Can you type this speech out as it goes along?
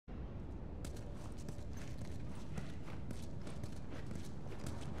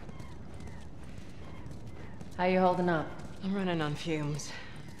How you holding up? I'm running on fumes.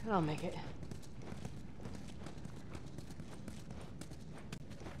 But I'll make it.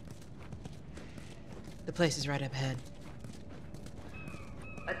 The place is right up ahead.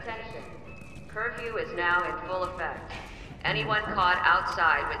 Attention. Curfew is now in full effect. Anyone caught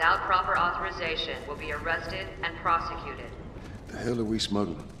outside without proper authorization will be arrested and prosecuted. The hell are we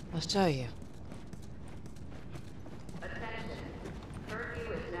smuggling? I'll show you. Attention.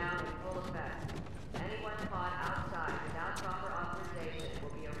 Curfew is now in full effect. Anyone caught outside without proper authorization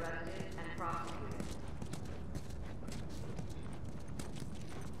will be arrested and prosecuted.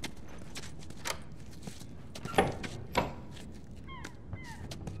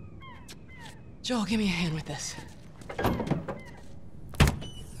 Joel, give me a hand with this.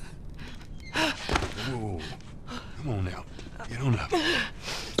 Whoa. Come on now. Get on up.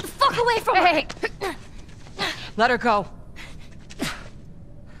 The fuck away from her! Hey! Let her go. Well,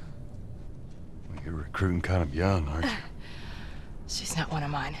 you're recruiting kind of young, aren't you? She's not one of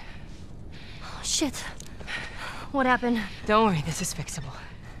mine. Oh, shit. What happened? Don't worry, this is fixable.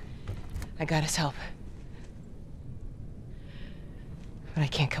 I got his help. But I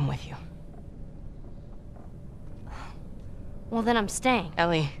can't come with you. Well, then I'm staying.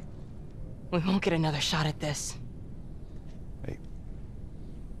 Ellie, we won't get another shot at this. Hey,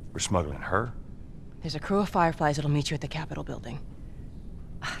 we're smuggling her? There's a crew of Fireflies that'll meet you at the Capitol building.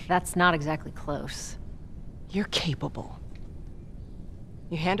 That's not exactly close. You're capable.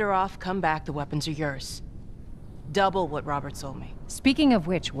 You hand her off, come back, the weapons are yours. Double what Robert sold me. Speaking of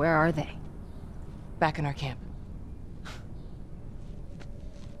which, where are they? Back in our camp.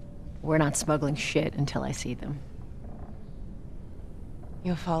 We're not smuggling shit until I see them.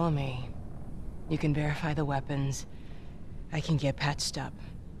 You'll follow me. You can verify the weapons. I can get patched up.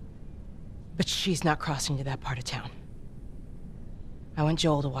 But she's not crossing to that part of town. I want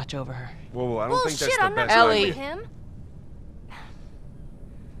Joel to watch over her. Whoa, I don't think that's shit, the I'm not best Ellie. idea. with him.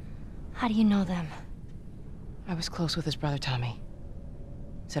 How do you know them? I was close with his brother Tommy.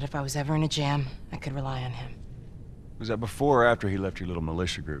 Said if I was ever in a jam, I could rely on him. Was that before or after he left your little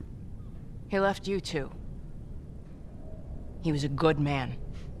militia group? He left you too. He was a good man.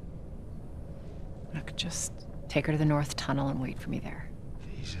 I could just take her to the North Tunnel and wait for me there.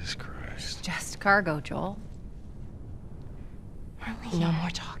 Jesus Christ. Just cargo, Joel. No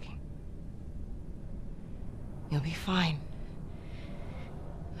more talking. You'll be fine.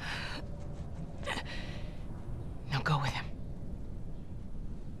 Now go with him.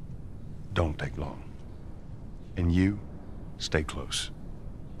 Don't take long. And you, stay close.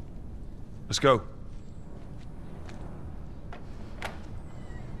 Let's go.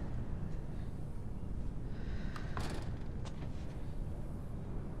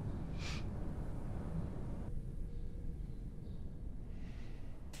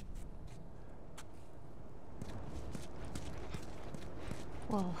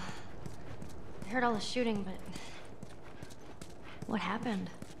 Whoa. I heard all the shooting, but... what happened?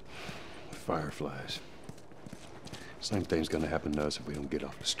 Fireflies. Same thing's gonna happen to us if we don't get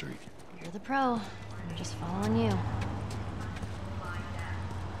off the street. You're the pro. I'm just following you.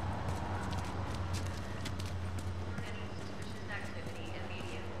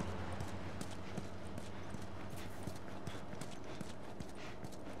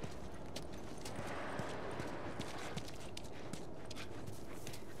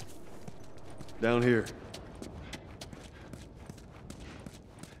 Down here.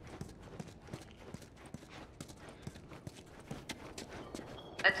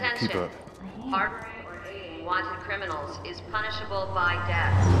 Attention. Keep up. Harboring or aiding wanted criminals is punishable by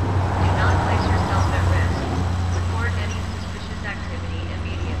death. Do not place yourself at risk. Report any suspicious activity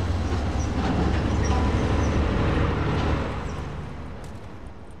immediately.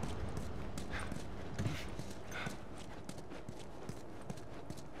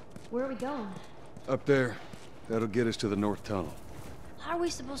 Where are we going? Up there. That'll get us to the North Tunnel. How are we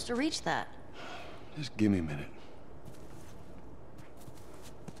supposed to reach that? Just give me a minute.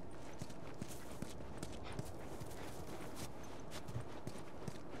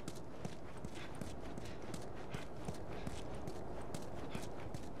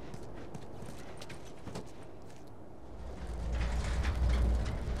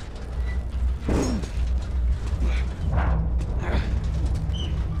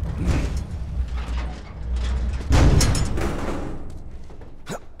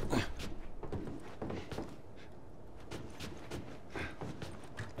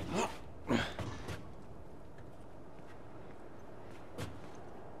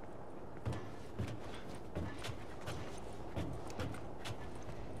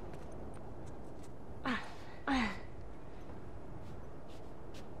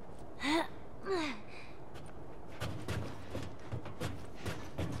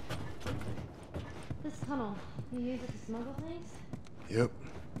 Yep,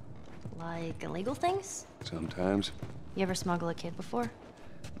 Like illegal things? sometimes. You ever smuggle a kid before?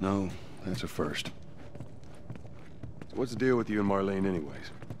 No, that's a first. So what's the deal with you and Marlene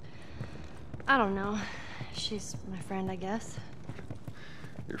anyways? I don't know. She's my friend, I guess.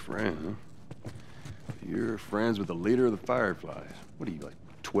 Your friend, huh? You're friends with the leader of the Fireflies. What are you, like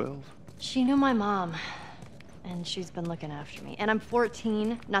 12? She knew my mom, and she's been looking after me. And I'm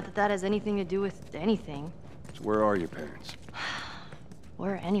 14. Not that that has anything to do with anything. So where are your parents?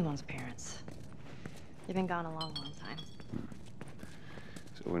 Or anyone's parents. They've been gone a long, long time.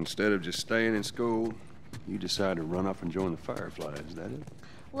 So instead of just staying in school, you decide to run off and join the Fireflies, is that it?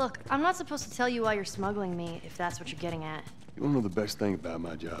 Look, I'm not supposed to tell you why you're smuggling me, if that's what you're getting at. You wanna know the best thing about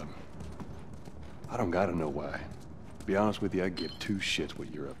my job? I don't gotta know why. To be honest with you, I give two shits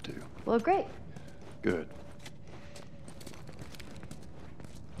what you're up to. Well, great. Good.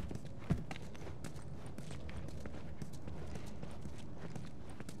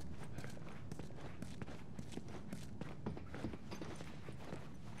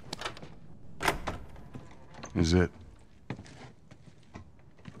 Is it?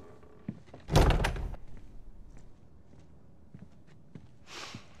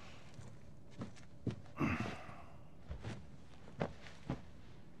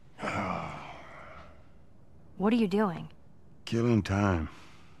 What are you doing? Killing time.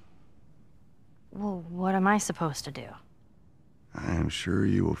 Well, what am I supposed to do? I am sure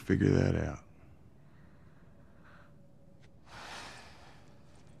you will figure that out.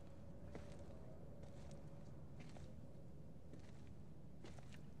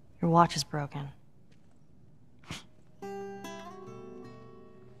 Your watch is broken.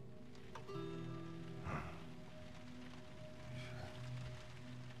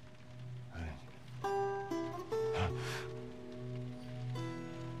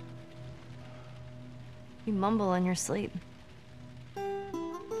 You mumble in your sleep.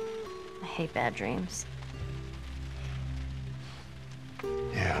 I hate bad dreams.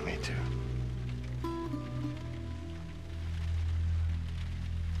 Yeah, me too.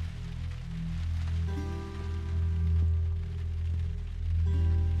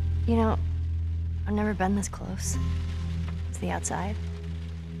 You know, I've never been this close to the outside.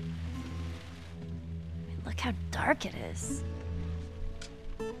 I mean, look how dark it is.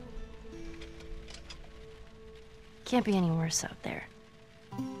 Can't be any worse out there.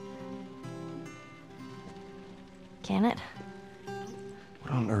 Can it?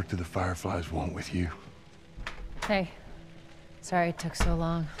 What on earth do the Fireflies want with you? Hey. Sorry it took so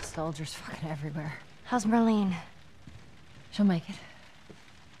long. Soldiers fucking everywhere. How's Marlene? She'll make it.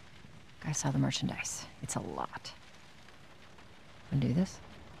 I saw the merchandise. It's a lot. Wanna do this?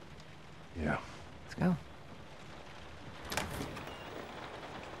 Yeah. Let's go.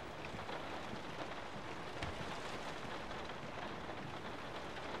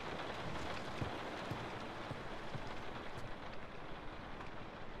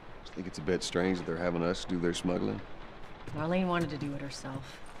 Think it's a bit strange that they're having us do their smuggling? Marlene wanted to do it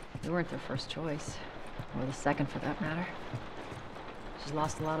herself. We weren't their first choice. Or the second, for that matter. She's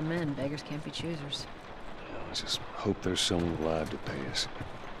lost a lot of men. Beggars can't be choosers. I just hope there's someone alive to pay us.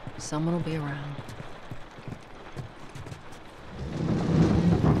 Someone will be around.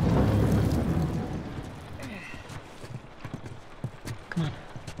 Come on.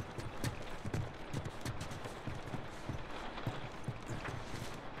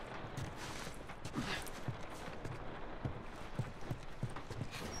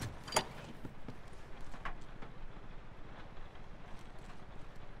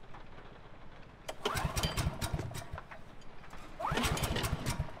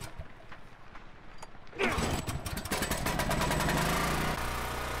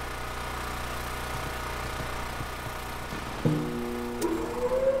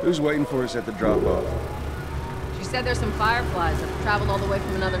 Who's waiting for us at the drop-off? She said there's some Fireflies that have traveled all the way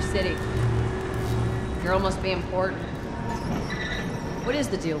from another city. Girl must be important. What is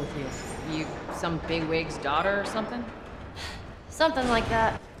the deal with you? You some bigwig's daughter or something? Something like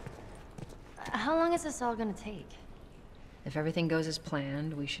that. How long is this all gonna take? If everything goes as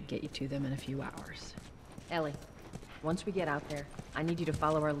planned, we should get you to them in a few hours. Ellie, once we get out there, I need you to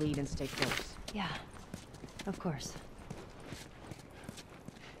follow our lead and stay close. Yeah, of course.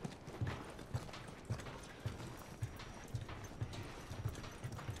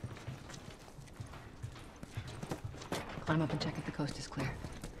 Climb up and check if the coast is clear.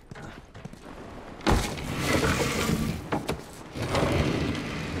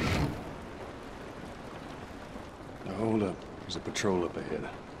 Now, hold up. There's a patrol up ahead.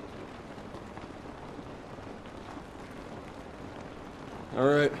 All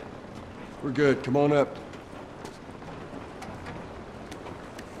right. We're good. Come on up.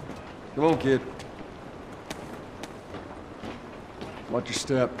 Come on, kid. Watch your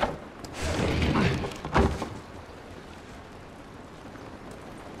step.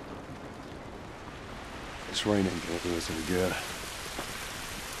 This rain ain't gonna do us any good.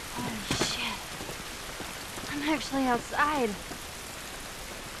 Oh, shit. I'm actually outside.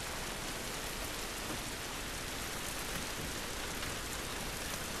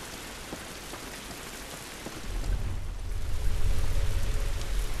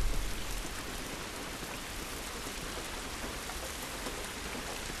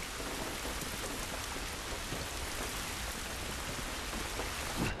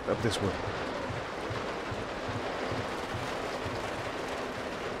 Up this way.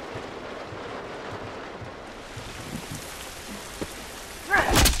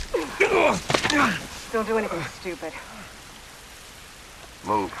 Don't do anything stupid.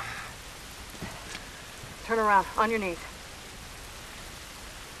 Move. Turn around, on your knees.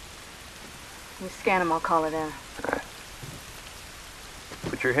 You scan him, I'll call it in. All right.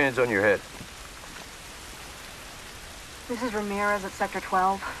 Put your hands on your head. This is Ramirez at Sector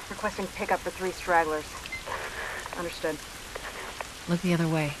 12, requesting pickup for 3 stragglers. Understood. Look the other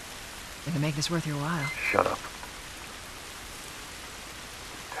way. Gonna make this worth your while. Shut up.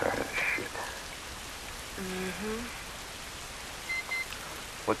 Tired of this shit. Mm-hmm.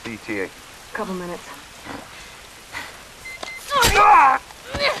 What's the ETA? Couple minutes.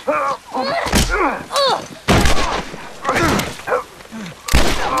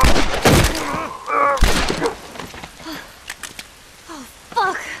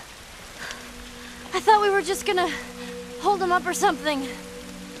 Fuck! I thought we were just gonna hold him up or something.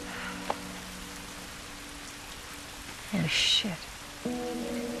 Oh, shit.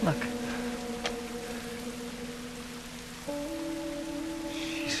 Look.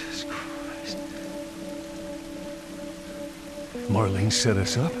 Jesus Christ. Marlene set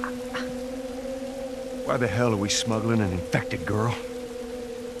us up? Why the hell are we smuggling an infected girl?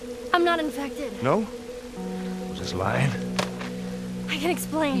 I'm not infected. No? Was this lying? I can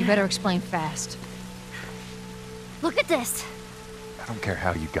explain. You better explain fast. Look at this. I don't care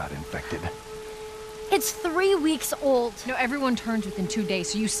how you got infected. It's 3 weeks old. No, everyone turns within 2 days,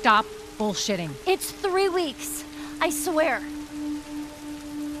 so you stop bullshitting. It's 3 weeks. I swear.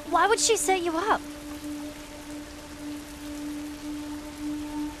 Why would she set you up?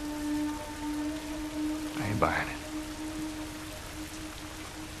 I ain't buying it.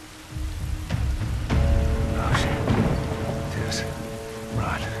 Oh, shit. Tess,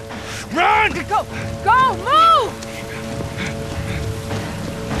 run. Run! Go! Go! Move!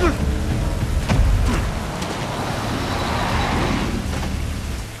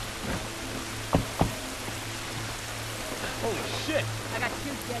 I got 2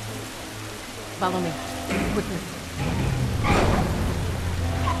 dead people. Follow me. Quickly.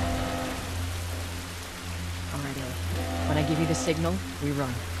 All right, Ellie. When I give you the signal, we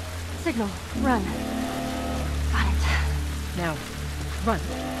run. Signal. Run. Got it. Now, run.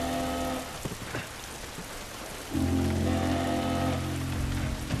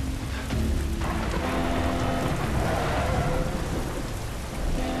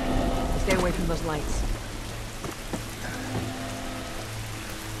 Stay away from those lights.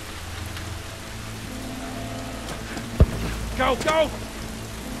 Go, go!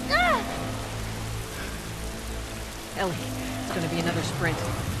 Ah! Ellie, it's gonna be another sprint.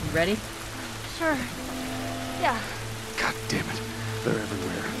 You ready? Sure. Yeah. God damn it. They're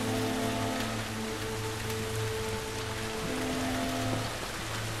everywhere.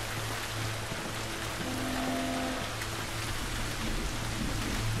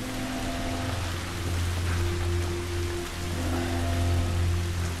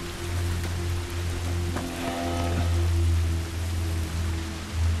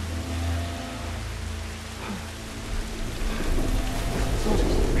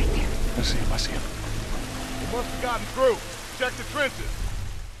 I see him. They must have gotten through. Check the trenches.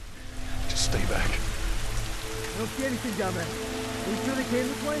 Just stay back. I don't see anything down there. Are you sure they came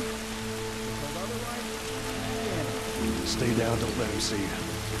this way? Because otherwise, yeah. Stay down, don't let him see you.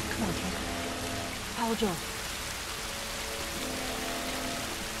 Come on, kid. Follow Joel.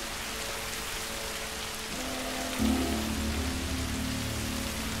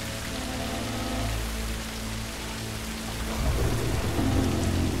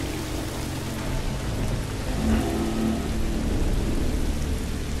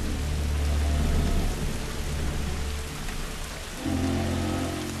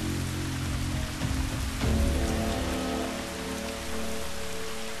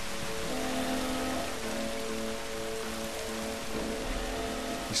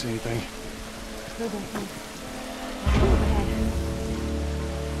 You see anything? Good, I think. Overhead.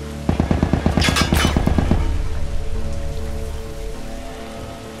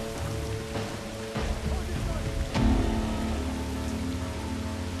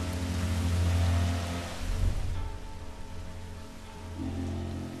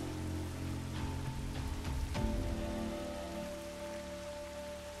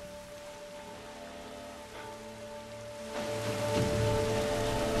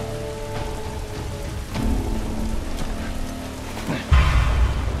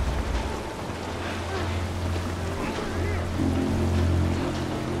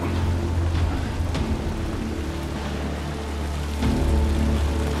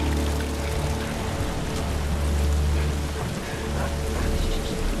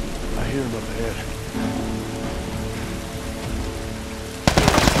 hear him up ahead.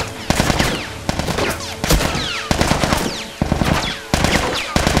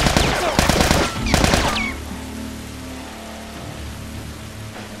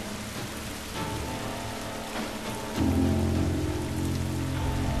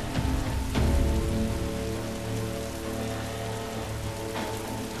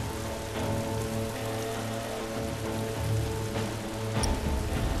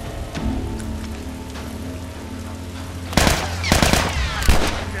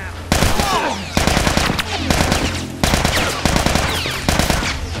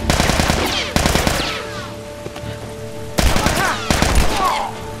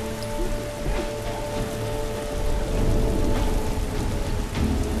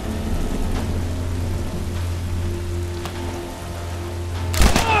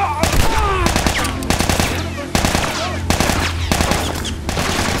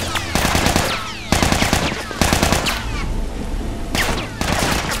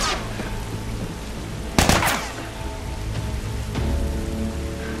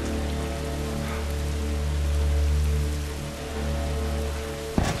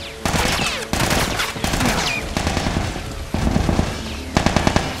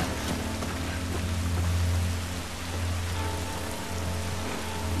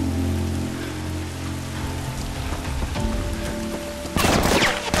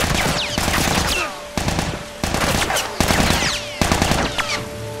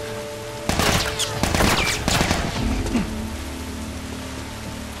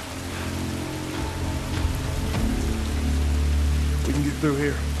 Through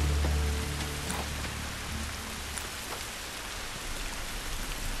here.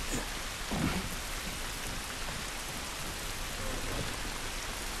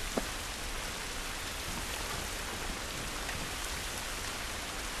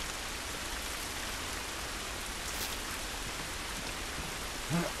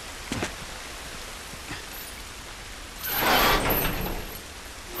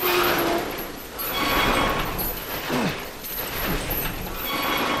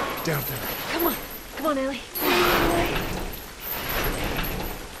 Down there. Come on, Ellie.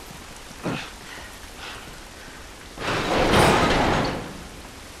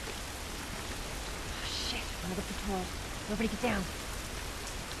 Shit, another patrol. Nobody get down.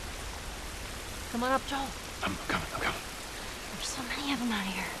 Come on up, Joel. I'm coming. There's so many of them out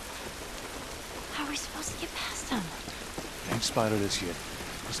here. How are we supposed to get past them? Ain't spotted us yet.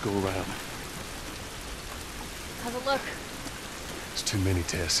 Let's go around. How's it look? It's too many,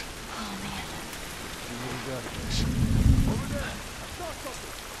 Tess. Oh, man. Over there. I saw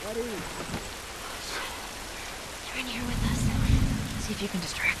something. What is it? They're in here with us. See if you can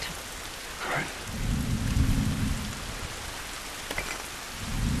distract them. All right.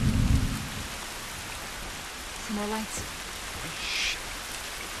 Some more lights. Shh.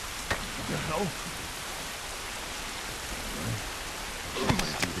 What the hell?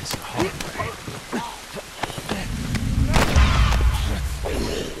 Let's do this the hard way.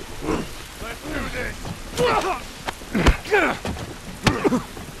 Let's do this!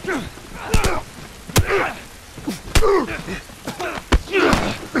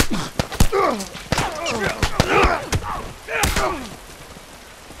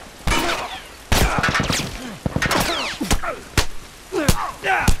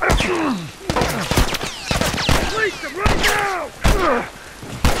 Release him right now!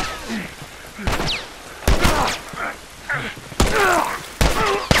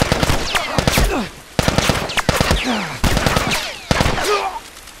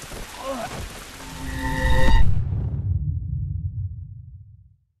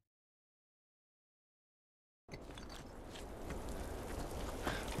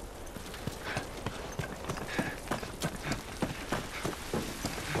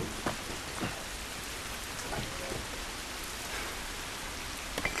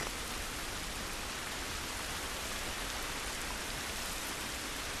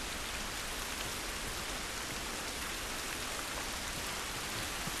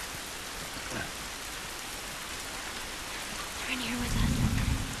 They're in here with us.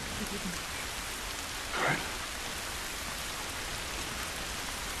 See if you can... All right.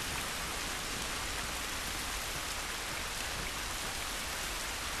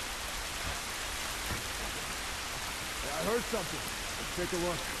 I heard something. Let's take a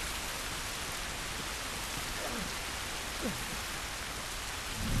look.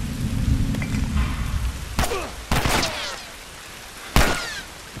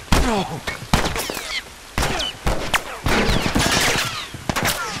 No!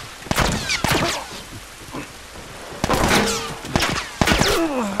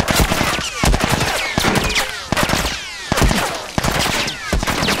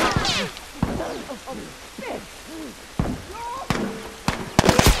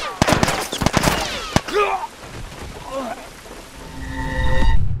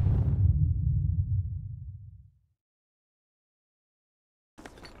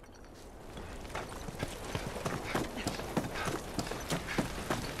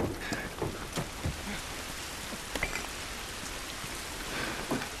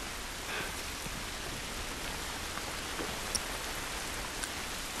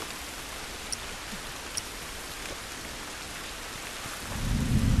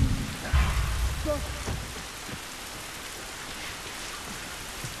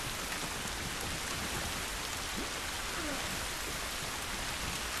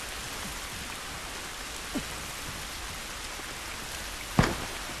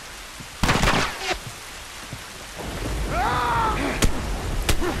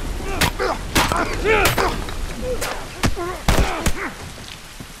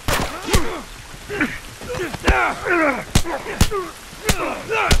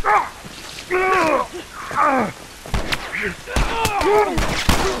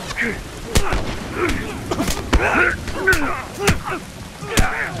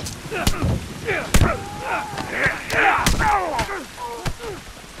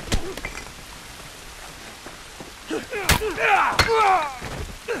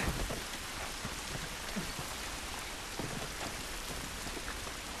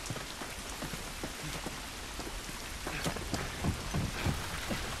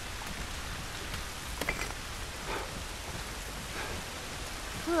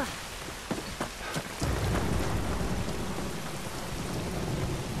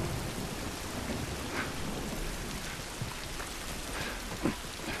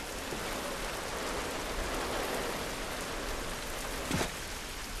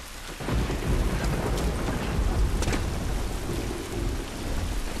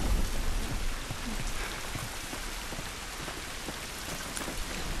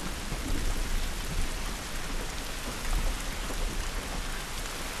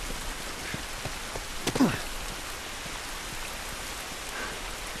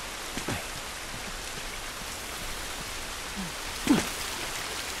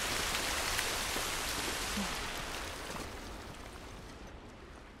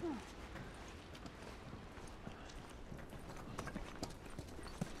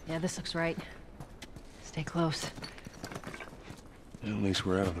 Yeah, this looks right. Stay close. At least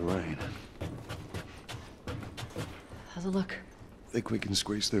we're out of the rain. How's it look? Think we can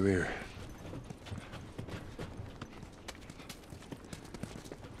squeeze through here.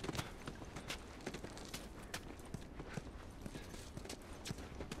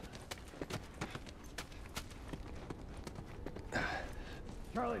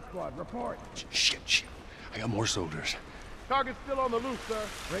 Charlie Squad, report. Shit. I got more soldiers. Target's still on the loose, sir.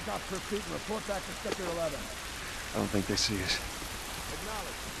 Break off pursuit and report back to Sector 11. I don't think they see us.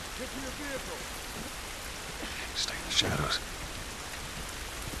 Acknowledge. Get to your vehicle. Stay in the shadows.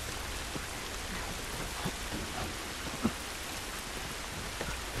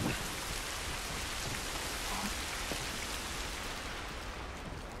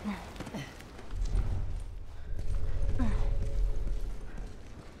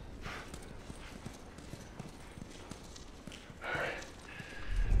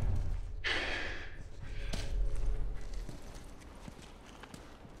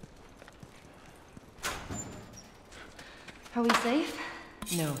 Are we safe?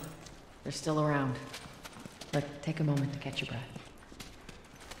 No, they're still around. But take a moment to catch your breath.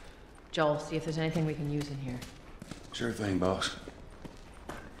 Joel, see if there's anything we can use in here. Sure thing, boss.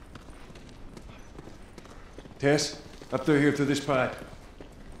 Tess, up through here through this pipe.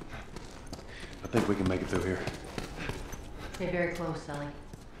 I think we can make it through here. Stay very close, Ellie.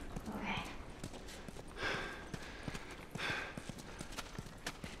 Okay.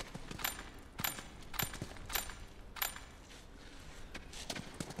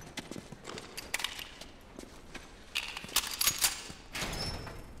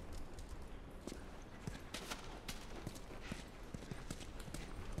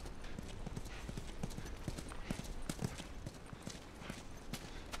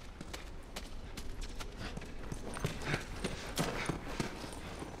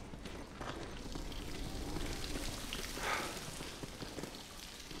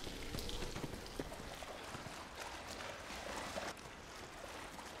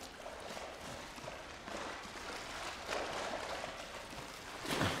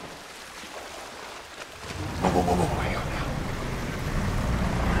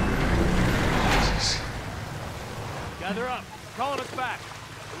 Gather up. Calling us back.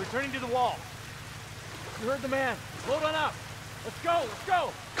 We're returning to the wall. You heard the man. Load on up. Let's go. Let's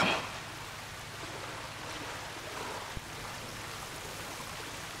go. Come on.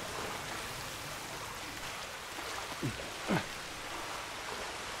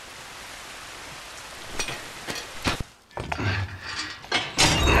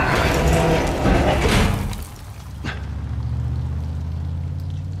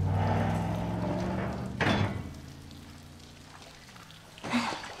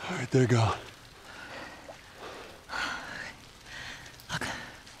 They're gone. Look,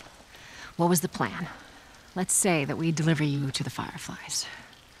 what was the plan? Let's say that we deliver you to the Fireflies.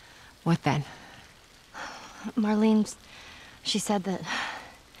 What then? Marlene, she said that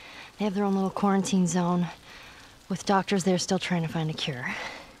they have their own little quarantine zone with doctors there still trying to find a cure.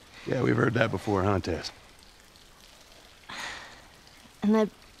 Yeah, we've heard that before, huh, Tess? And that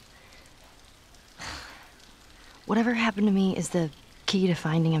whatever happened to me is the key to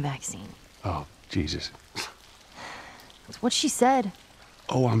finding a vaccine. Oh, Jesus. That's what she said.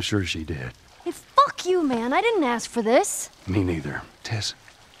 Oh, I'm sure she did. Hey, fuck you, man. I didn't ask for this. Me neither. Tess,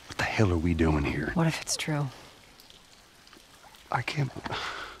 what the hell are we doing here? What if it's true? I can't...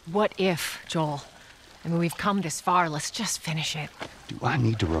 What if, Joel? I mean, we've come this far. Let's just finish it. Do I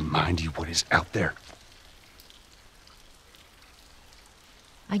need to remind you what is out there?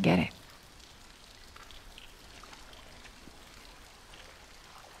 I get it.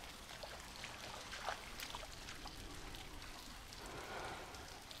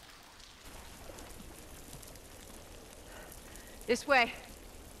 This way.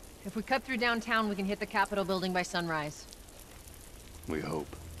 If we cut through downtown, we can hit the Capitol building by sunrise. We hope.